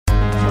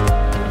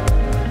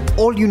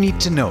all you need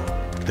to know,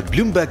 the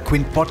Bloomberg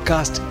Quint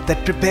podcast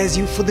that prepares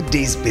you for the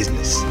day's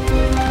business.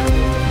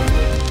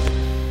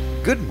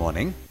 Good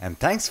morning and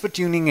thanks for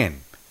tuning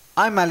in.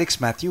 I'm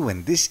Alex Matthew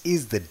and this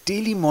is the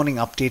daily morning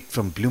update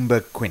from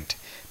Bloomberg Quint.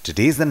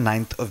 Today is the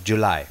 9th of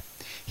July.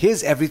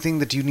 Here's everything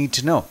that you need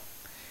to know.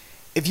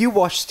 If you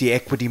watched the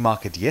equity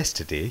market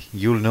yesterday,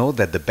 you'll know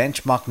that the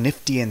benchmark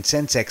Nifty and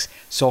Sensex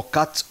saw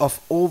cuts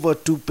of over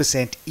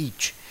 2%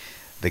 each.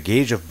 The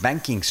gauge of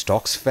banking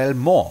stocks fell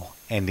more,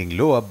 ending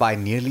lower by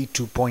nearly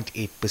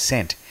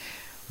 2.8%.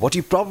 What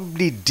you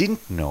probably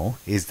didn't know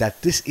is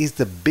that this is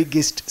the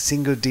biggest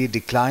single-day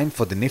decline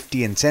for the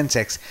Nifty and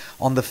Sensex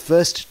on the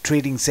first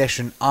trading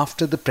session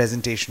after the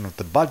presentation of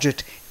the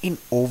budget in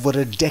over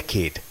a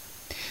decade.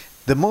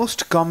 The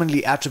most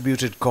commonly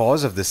attributed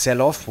cause of the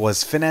sell-off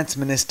was Finance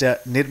Minister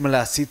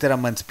Nirmala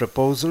Sitharaman's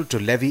proposal to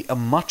levy a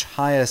much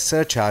higher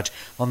surcharge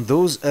on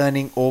those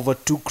earning over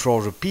 2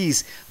 crore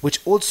rupees,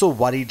 which also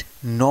worried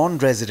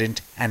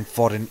non-resident and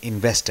foreign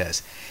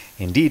investors.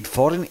 Indeed,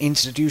 foreign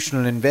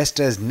institutional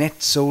investors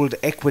net sold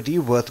equity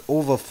worth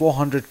over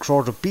 400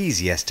 crore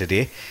rupees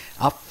yesterday,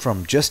 up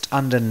from just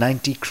under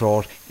 90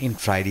 crore in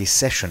Friday's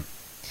session.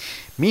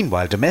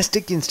 Meanwhile,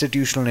 domestic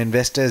institutional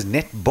investors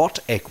net bought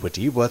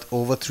equity worth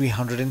over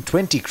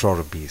 320 crore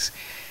rupees.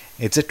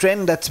 It's a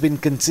trend that's been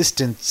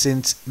consistent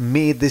since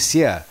May this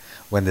year,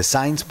 when the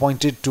signs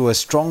pointed to a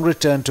strong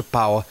return to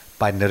power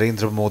by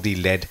Narendra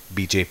Modi-led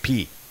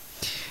BJP.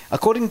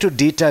 According to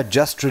data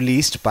just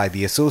released by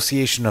the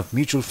Association of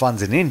Mutual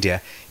Funds in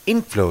India,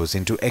 inflows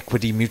into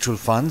equity mutual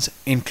funds,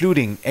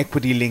 including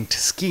equity-linked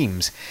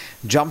schemes,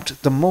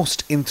 jumped the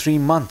most in 3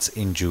 months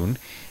in June.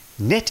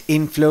 Net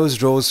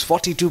inflows rose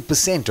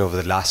 42% over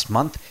the last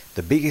month,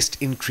 the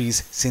biggest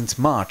increase since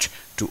March,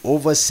 to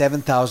over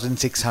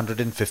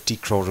 7,650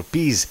 crore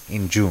rupees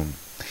in June.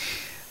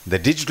 The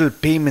digital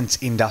payments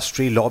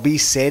industry lobby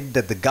said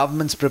that the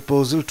government's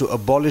proposal to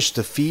abolish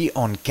the fee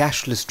on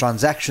cashless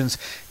transactions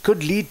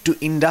could lead to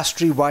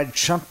industry-wide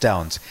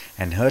shutdowns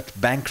and hurt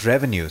bank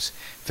revenues.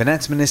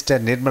 Finance Minister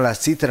Nirmala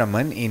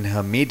Sitharaman, in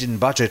her maiden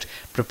budget,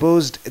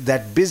 proposed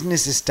that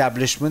business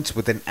establishments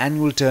with an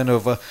annual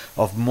turnover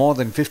of more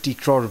than 50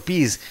 crore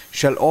rupees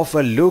shall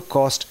offer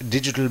low-cost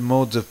digital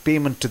modes of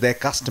payment to their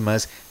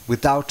customers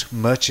without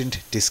merchant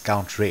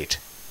discount rate.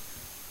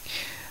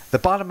 The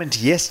Parliament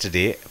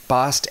yesterday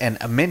passed an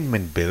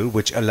amendment bill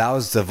which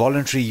allows the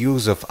voluntary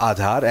use of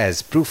Aadhaar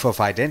as proof of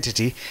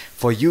identity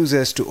for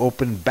users to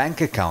open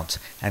bank accounts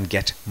and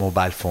get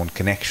mobile phone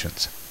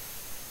connections.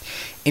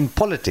 In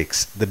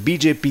politics, the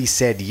BJP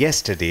said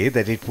yesterday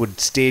that it would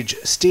stage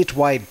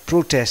statewide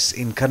protests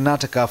in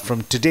Karnataka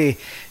from today,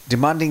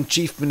 demanding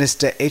Chief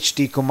Minister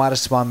H.D.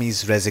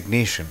 Kumaraswamy's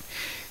resignation.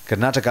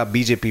 Karnataka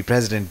BJP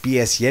President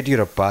B.S.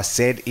 Yediyurappa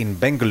said in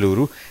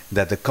Bengaluru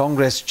that the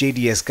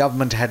Congress-JDS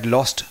government had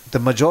lost the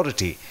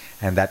majority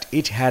and that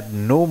it had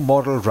no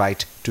moral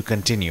right to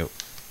continue.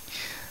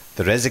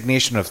 The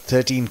resignation of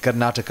 13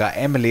 Karnataka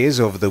MLAs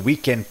over the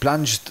weekend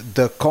plunged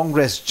the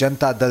Congress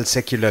Janata Dal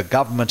secular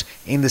government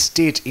in the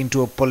state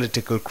into a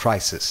political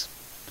crisis.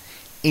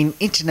 In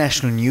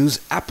international news,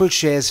 Apple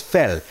shares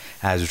fell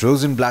as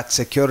Rosenblatt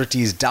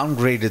Securities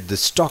downgraded the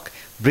stock,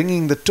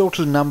 bringing the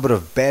total number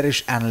of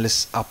bearish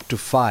analysts up to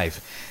 5.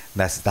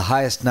 That's the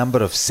highest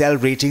number of sell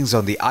ratings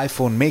on the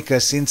iPhone maker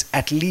since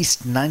at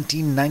least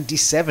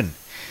 1997.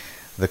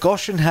 The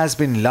caution has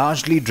been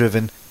largely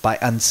driven by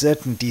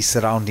uncertainty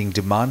surrounding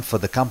demand for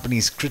the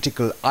company's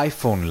critical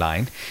iPhone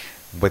line,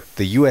 with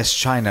the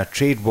US-China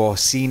trade war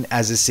seen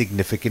as a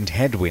significant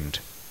headwind.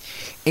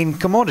 In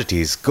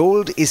commodities,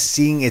 gold is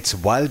seeing its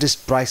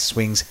wildest price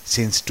swings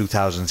since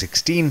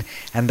 2016,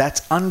 and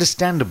that's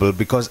understandable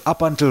because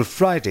up until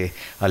Friday,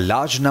 a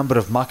large number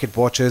of market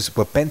watchers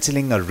were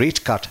penciling a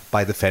rate cut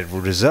by the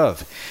Federal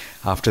Reserve.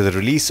 After the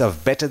release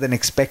of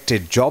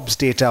better-than-expected jobs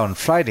data on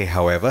Friday,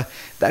 however,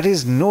 that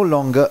is no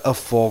longer a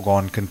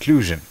foregone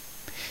conclusion.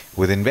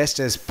 With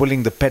investors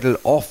pulling the pedal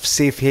off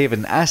safe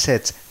haven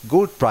assets,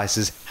 gold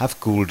prices have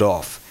cooled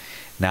off.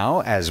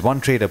 Now, as one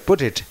trader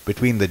put it,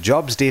 between the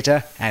jobs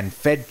data and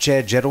Fed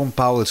Chair Jerome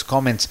Powell's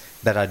comments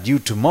that are due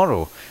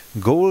tomorrow,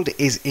 gold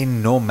is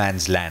in no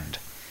man's land.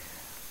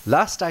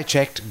 Last I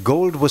checked,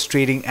 gold was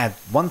trading at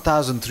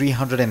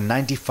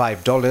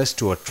 $1,395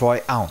 to a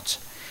troy ounce.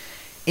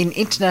 In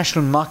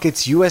international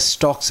markets, US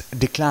stocks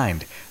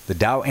declined. The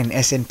Dow and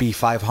S&P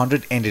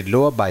 500 ended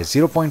lower by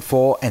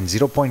 0.4 and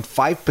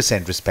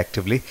 0.5%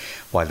 respectively,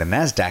 while the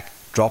Nasdaq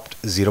dropped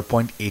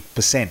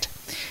 0.8%.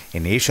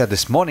 In Asia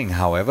this morning,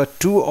 however,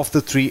 2 of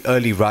the 3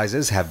 early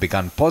risers have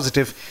begun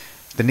positive.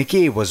 The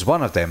Nikkei was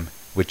one of them,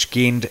 which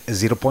gained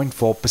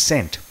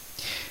 0.4%.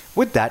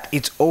 With that,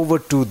 it's over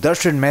to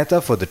Darshan Mehta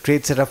for the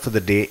trade setup for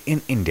the day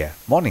in India.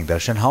 Morning,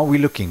 Darshan. How are we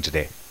looking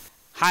today?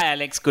 Hi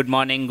Alex, good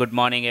morning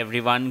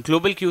everyone.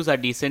 Global cues are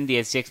decent. The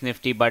SGX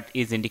Nifty but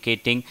is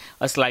indicating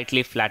a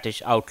slightly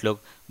flattish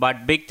outlook.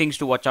 But big things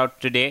to watch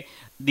out today.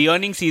 The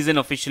earnings season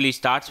officially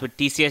starts with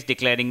TCS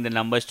declaring the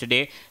numbers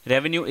today.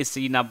 Revenue is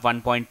seen up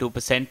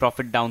 1.2%,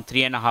 profit down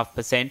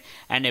 3.5%,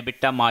 and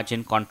EBITDA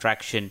margin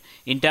contraction.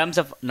 In terms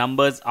of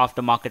numbers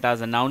after market hours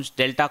announced,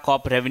 Delta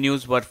Corp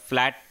revenues were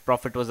flat,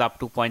 profit was up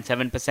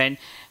 2.7%,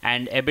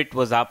 and EBIT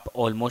was up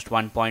almost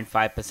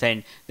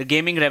 1.5%. The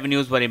gaming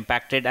revenues were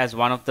impacted as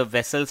one of the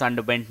vessels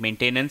underwent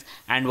maintenance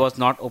and was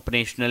not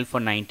operational for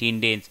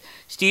 19 days.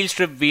 Steel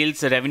strip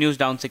wheels revenues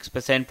down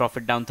 6%,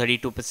 profit down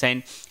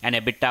 32%, and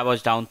EBITDA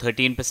was down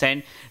 13%.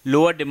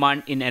 Lower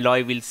demand in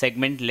alloy wheel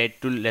segment led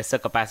to lesser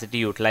capacity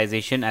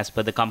utilization as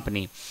per the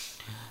company.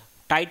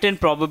 Titan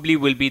probably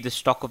will be the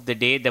stock of the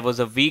day. There was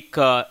a weak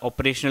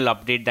operational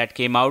update that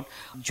came out.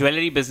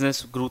 Jewelry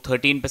business grew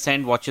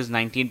 13%, watches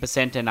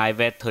 19%, and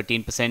eyewear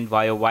 13%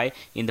 YOY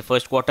in the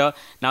first quarter.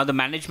 Now, the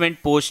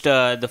management post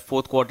the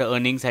fourth quarter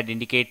earnings had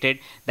indicated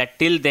that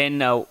till then,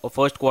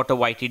 first quarter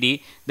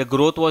YTD, the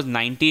growth was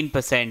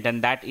 19%,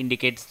 and that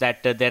indicates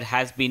that there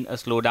has been a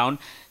slowdown.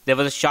 There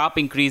was a sharp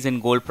increase in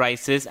gold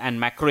prices, and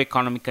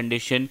macroeconomic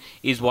condition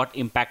is what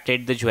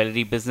impacted the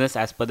jewelry business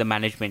as per the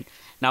management.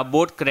 Now,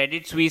 both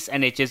Credit Suisse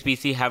and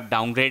HSBC have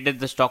downgraded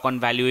the stock on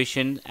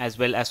valuation as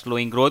well as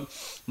slowing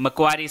growth.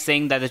 Macquarie is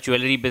saying that the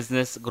jewelry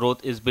business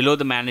growth is below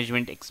the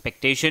management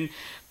expectation.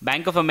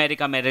 Bank of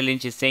America Merrill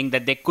Lynch is saying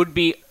that there could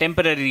be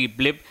temporary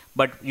blip,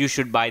 but you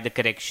should buy the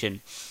correction.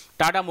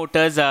 Tata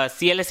Motors,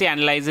 CLSA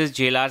analyzes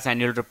JLR's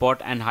annual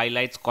report and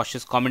highlights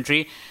cautious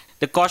commentary.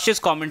 The cautious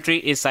commentary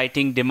is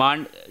citing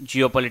demand,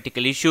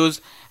 geopolitical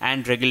issues,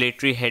 and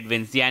regulatory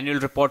headwinds. The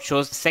annual report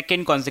shows the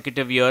second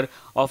consecutive year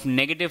of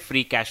negative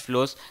free cash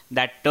flows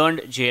that turned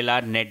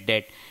JLR net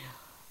debt.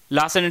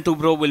 Larsen &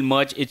 Toubro will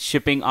merge its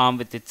shipping arm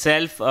with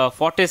itself.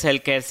 Fortis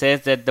Healthcare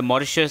says that the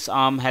Mauritius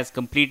arm has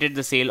completed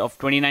the sale of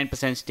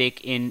 29%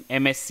 stake in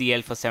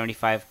MSCL for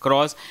 75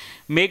 crores.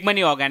 Make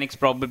Money Organics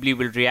probably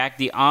will react.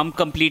 The arm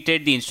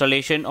completed the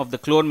installation of the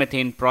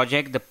chloromethane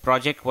project. The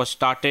project was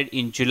started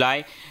in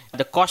July.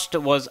 The cost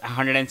was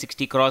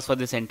 160 crores for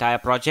this entire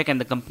project,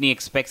 and the company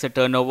expects a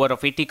turnover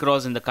of 80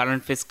 crores in the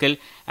current fiscal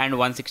and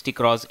 160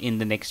 crores in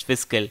the next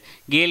fiscal.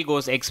 GAIL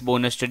goes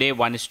ex-bonus today,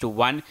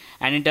 1:1.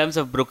 And in terms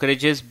of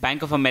brokerages,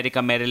 Bank of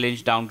America Merrill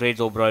Lynch downgrades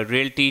Oberoi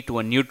Realty to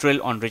a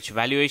neutral on rich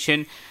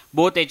valuation.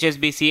 Both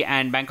HSBC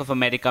and Bank of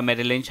America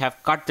Merrill Lynch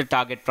have cut the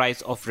target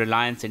price of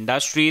Reliance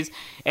Industries.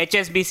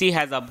 HSBC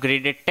has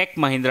upgraded Tech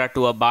Mahindra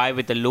to a buy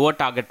with a lower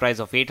target price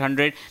of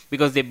 800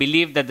 because they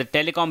believe that the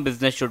telecom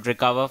business should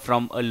recover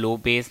from a low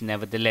base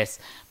nevertheless.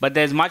 But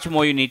there's much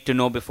more you need to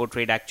know before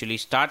trade actually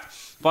starts.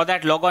 For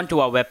that, log on to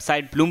our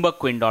website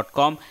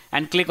bloombergquint.com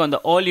and click on the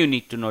All You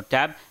Need to Know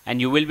tab, and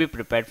you will be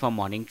prepared for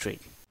morning trade.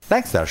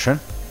 Thanks, Darshan.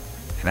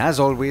 And as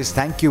always,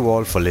 thank you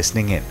all for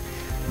listening in.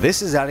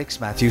 This is Alex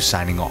Matthews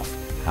signing off.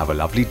 Have a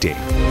lovely day.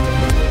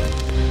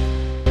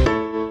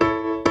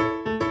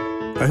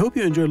 I hope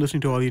you enjoyed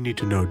listening to All You Need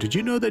to Know. Did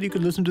you know that you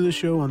could listen to the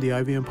show on the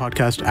IVM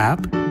Podcast app?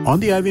 On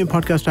the IVM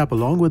Podcast app,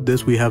 along with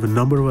this, we have a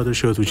number of other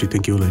shows which you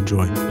think you'll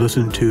enjoy.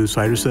 Listen to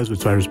Cyrus Says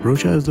with Cyrus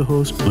Brocha as the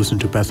host. Listen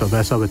to Paisa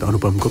Vaisa with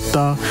Anupam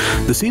Gupta.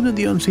 The Scene and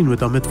the Unseen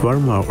with Amit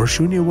Verma. Or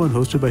Shunya One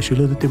hosted by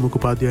Shiladitya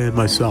Mukhopadhyay and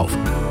myself.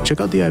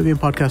 Check out the IVM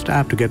Podcast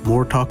app to get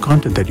more talk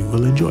content that you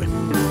will enjoy.